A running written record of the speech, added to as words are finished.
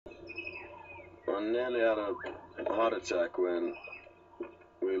I nearly had a heart attack when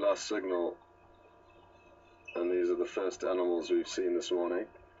we lost signal, and these are the first animals we've seen this morning.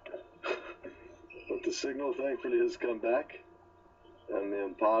 But the signal thankfully has come back, and the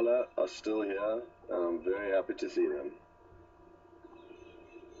Impala are still here, and I'm very happy to see them.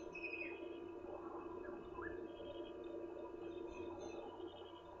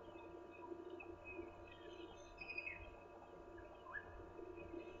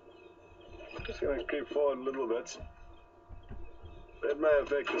 Just going to creep forward a little bit. It may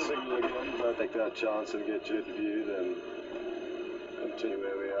affect the signal again, but I'll take that chance and get you at view, then continue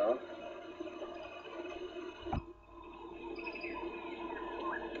where we are.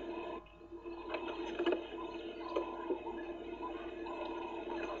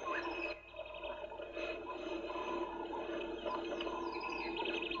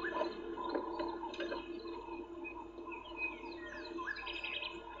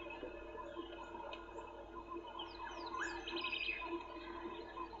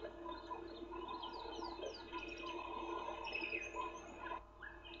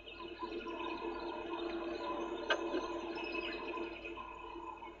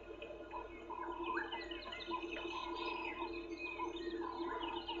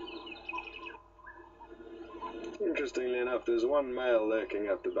 Interestingly enough, there's one male lurking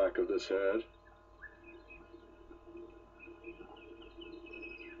at the back of this herd.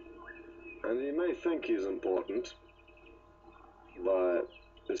 And he may think he's important by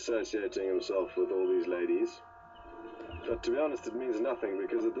associating himself with all these ladies. But to be honest, it means nothing,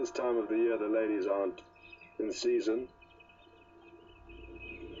 because at this time of the year the ladies aren't in season.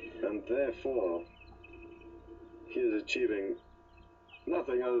 And therefore, he is achieving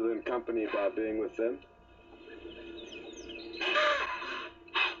nothing other than company by being with them.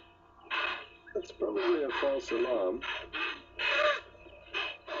 It's probably a false alarm,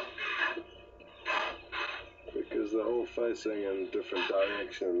 because they're all facing in different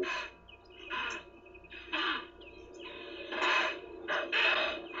directions.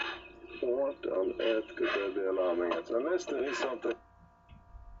 What on earth could they be alarming at? Unless there is something.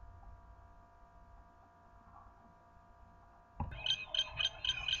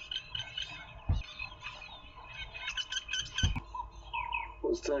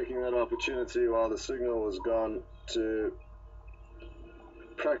 Was taking that opportunity while the signal was gone to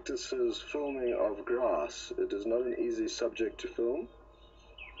practice his filming of grass. It is not an easy subject to film,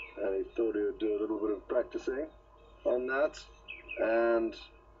 and he thought he would do a little bit of practicing on that, and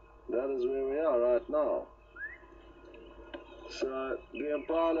that is where we are right now. So the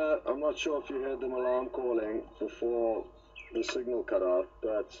Impala, I'm not sure if you heard them alarm calling before the signal cut off,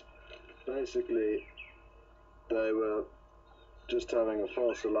 but basically they were just having a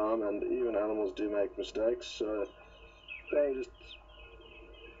false alarm, and even animals do make mistakes, so they were just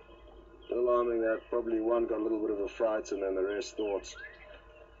alarming that. Probably one got a little bit of a fright, and then the rest thought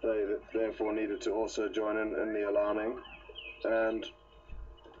they therefore needed to also join in the alarming, and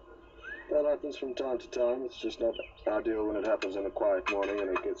that happens from time to time. It's just not ideal when it happens on a quiet morning and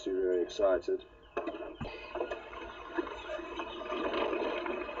it gets you very excited.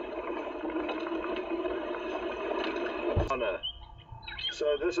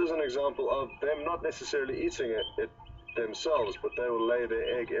 So this is an example of them not necessarily eating it themselves, but they will lay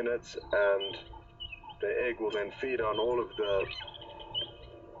their egg in it, and their egg will then feed on all of the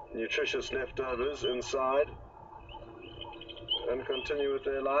nutritious leftovers inside and continue with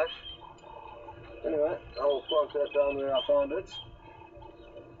their life. Anyway, I'll plonk that down where I found it.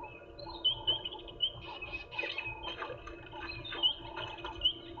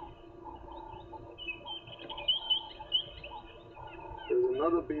 There's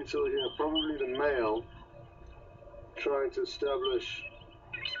another beetle here, probably the male, trying to establish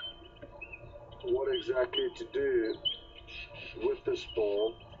what exactly to do with this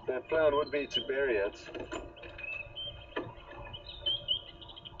ball. Their plan would be to bury it,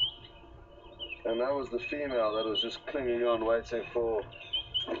 and that was the female that was just clinging on, waiting for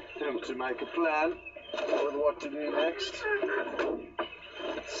him to make a plan with what to do next.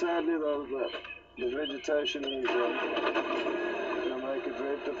 Sadly though, the vegetation he's in will make it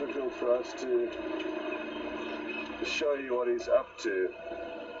very difficult for us to show you what he's up to.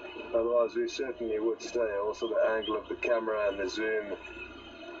 Otherwise we certainly would stay. Also the angle of the camera and the zoom,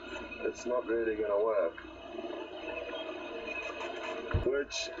 it's not really going to work.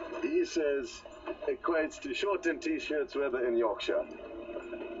 Which he says equates to shortened t-shirts weather in Yorkshire.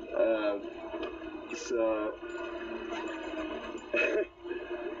 So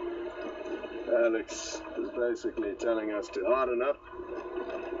Alex is basically telling us to harden up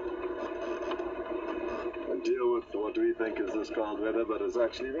and deal with what we think is this cold weather, but it's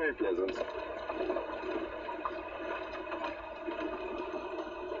actually very pleasant.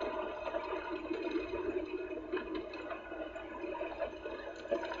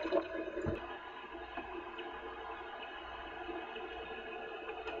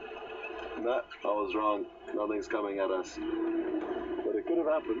 No, I was wrong. Nothing's coming at us. But it could have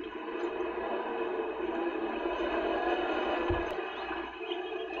happened.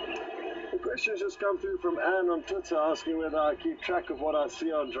 The questions just come through from Anne on Twitter asking whether I keep track of what I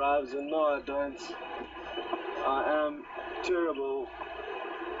see on drives, and no, I don't. I am terrible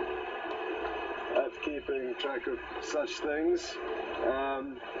at keeping track of such things.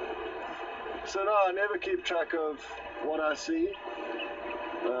 So no, I never keep track of what I see.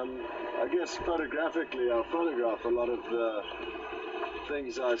 I guess photographically, I photograph a lot of the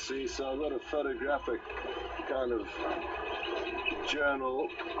things I see, so I've got a photographic kind of journal.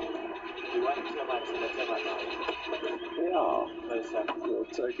 You want termites in the termite mound? Yeah, we'll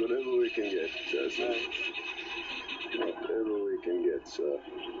take whatever we can get, Jason. Whatever we can get, sir.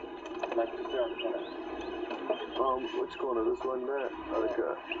 Like the third corner. Which corner? This one there?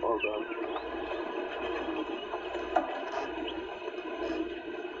 Okay, well done.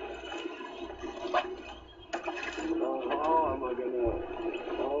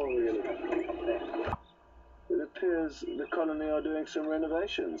 How are we gonna? It appears the colony are doing some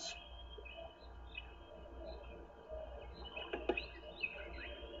renovations.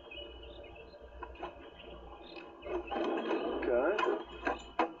 Okay.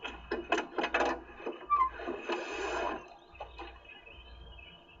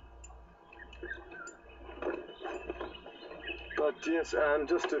 But yes, and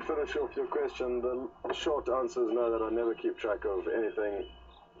just to finish off your question, the short answer is no, that I never keep track of anything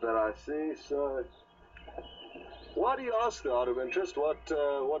that I see. So, why do you ask though, out of interest? What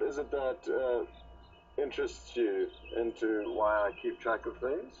is it that interests you into why I keep track of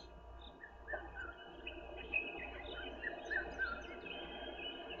things?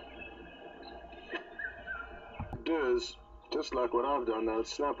 Do is, just like what I've done now,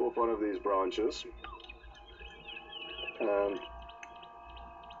 snap off one of these branches, and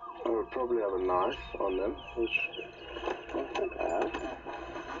I would probably have a knife on them, which I think I have.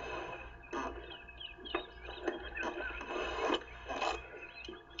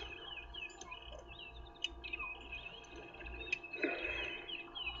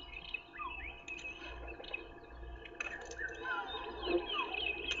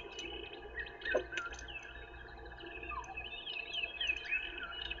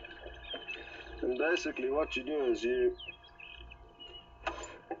 And basically what you do is you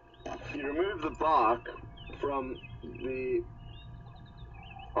remove the bark from the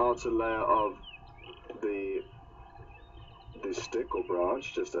outer layer of the stick or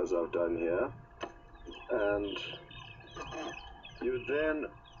branch, just as I've done here, and you then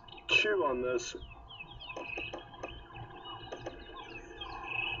chew on this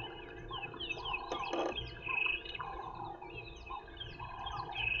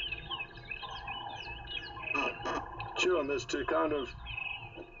to kind of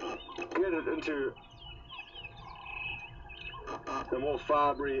get it into a more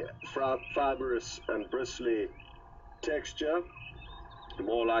fibrous and bristly texture,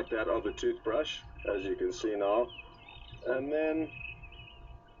 more like that of a toothbrush, as you can see now. And then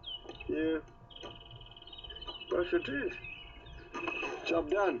you brush your teeth. Job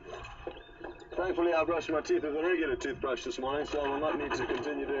done. Thankfully I brushed my teeth with a regular toothbrush this morning, so I will not need to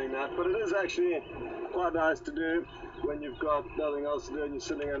continue doing that, but it is actually quite nice to do when you've got nothing else to do and you're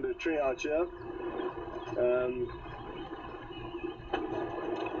sitting under a tree out here. And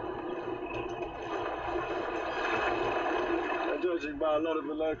judging by a lot of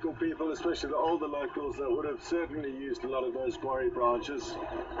the local people, especially the older locals, that would have certainly used a lot of those quarry branches,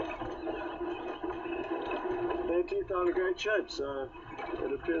 their teeth are in great shape, so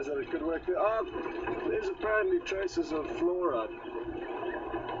it appears that it could work there. There's apparently traces of flora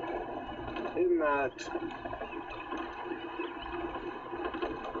in that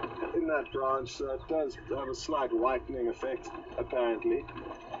branch, so it does have a slight whitening effect, apparently.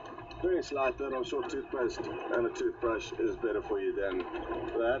 Very slight, though. I'm sure toothpaste and a toothbrush is better for you than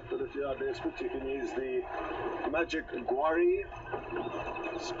that, but if you are desperate, you can use the magic guarri,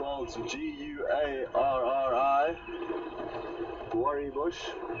 spelled G-U-A-R-R-I, guarri bush.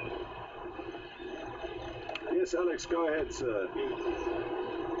 Yes, Alex, go ahead, sir.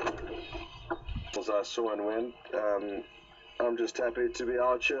 As I saw and went, I'm just happy to be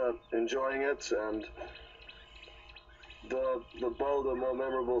out here enjoying it, and the bolder, more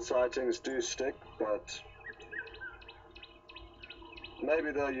memorable sightings do stick, but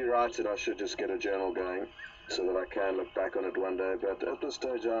maybe though you're right and I should just get a journal going. so that I can look back on it one day. But at this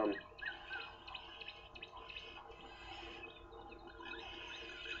stage, I'm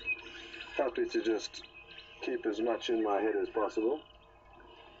happy to just keep as much in my head as possible.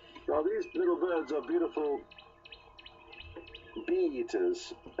 Now, these little birds are beautiful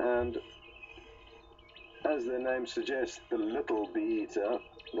bee-eaters, and as their name suggests, the little bee-eater,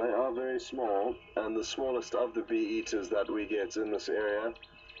 they are very small, and the smallest of the bee-eaters that we get in this area.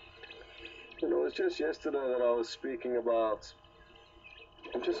 And it was just yesterday that I was speaking about,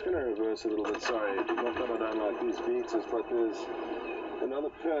 I'm just going to reverse a little bit, sorry, not that I don't like these bee-eaters, but there's another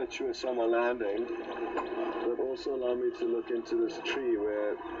perch where some are landing that also allow me to look into this tree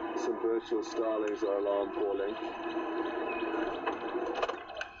where some Burchell's Starlings are alarm calling.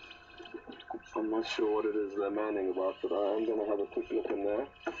 I'm not sure what it is they're moaning about, but I am going to have a quick look in there.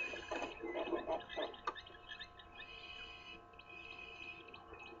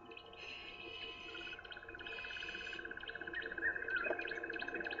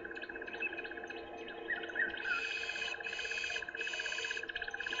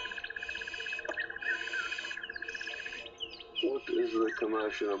 What is the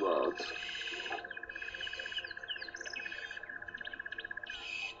commotion about?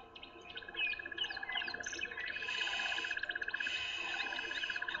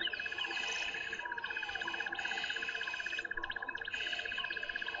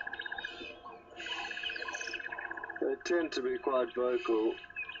 They tend to be quite vocal,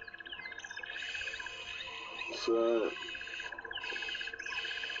 so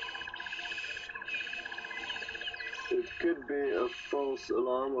it could be a false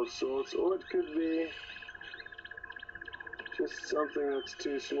alarm of sorts, or it could be just something that's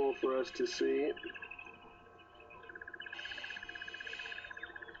too small for us to see.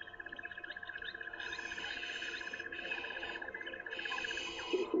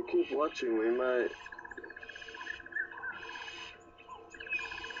 But if we keep watching, we may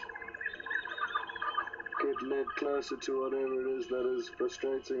get led closer to whatever it is that is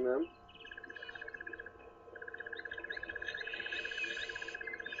frustrating them.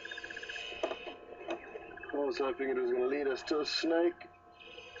 I was hoping it was going to lead us to a snake,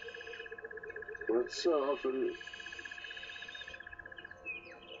 but so often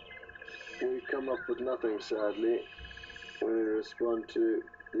we come up with nothing, sadly, when we respond to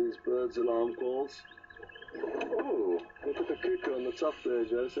these birds' alarm calls. Oh, look at the cuckoo on the top there,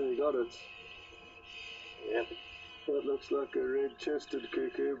 Jason, you got it. Yep. That looks like a red-chested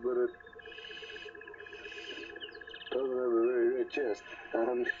cuckoo, but it doesn't have a very red chest.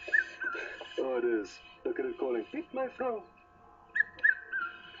 Oh, it is. Look at it calling, "Pick my throw."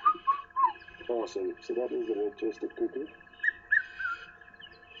 Awesome. So that is a red-chested cuckoo.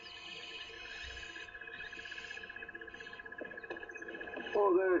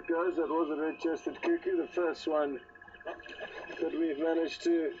 Oh, there it goes. That was a red-chested cuckoo. The first one that we've managed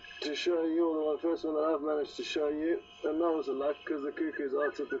to show you, or the first one that I've managed to show you. And that was a luck, because the cuckoos are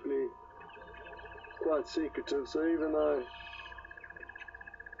typically quite secretive. So even though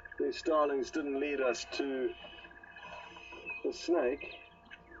these starlings didn't lead us to a snake,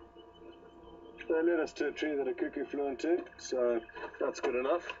 they led us to a tree that a cuckoo flew into, so that's good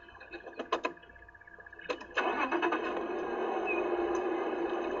enough.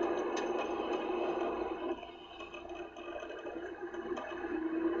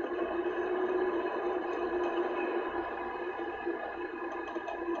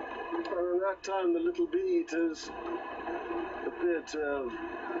 And at that time, the little bee-eaters appeared to have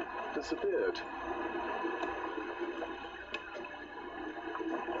disappeared.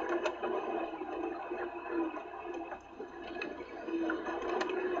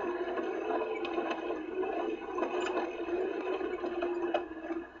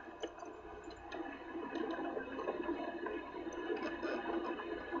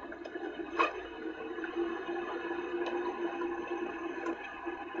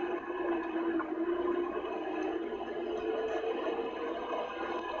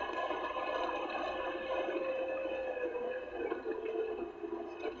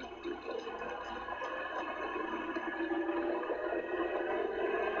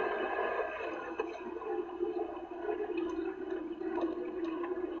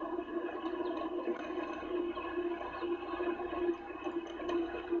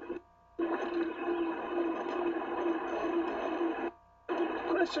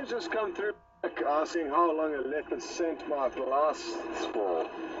 Questions just come through asking how long a leopard's scent might last for.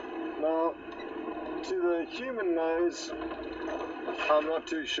 Now, to the human nose, I'm not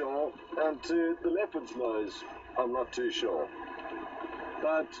too sure, and to the leopard's nose, I'm not too sure.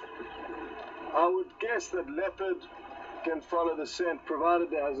 But I would guess that leopard can follow the scent,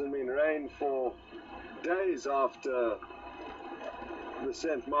 provided there hasn't been rain for days after the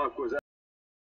scent mark was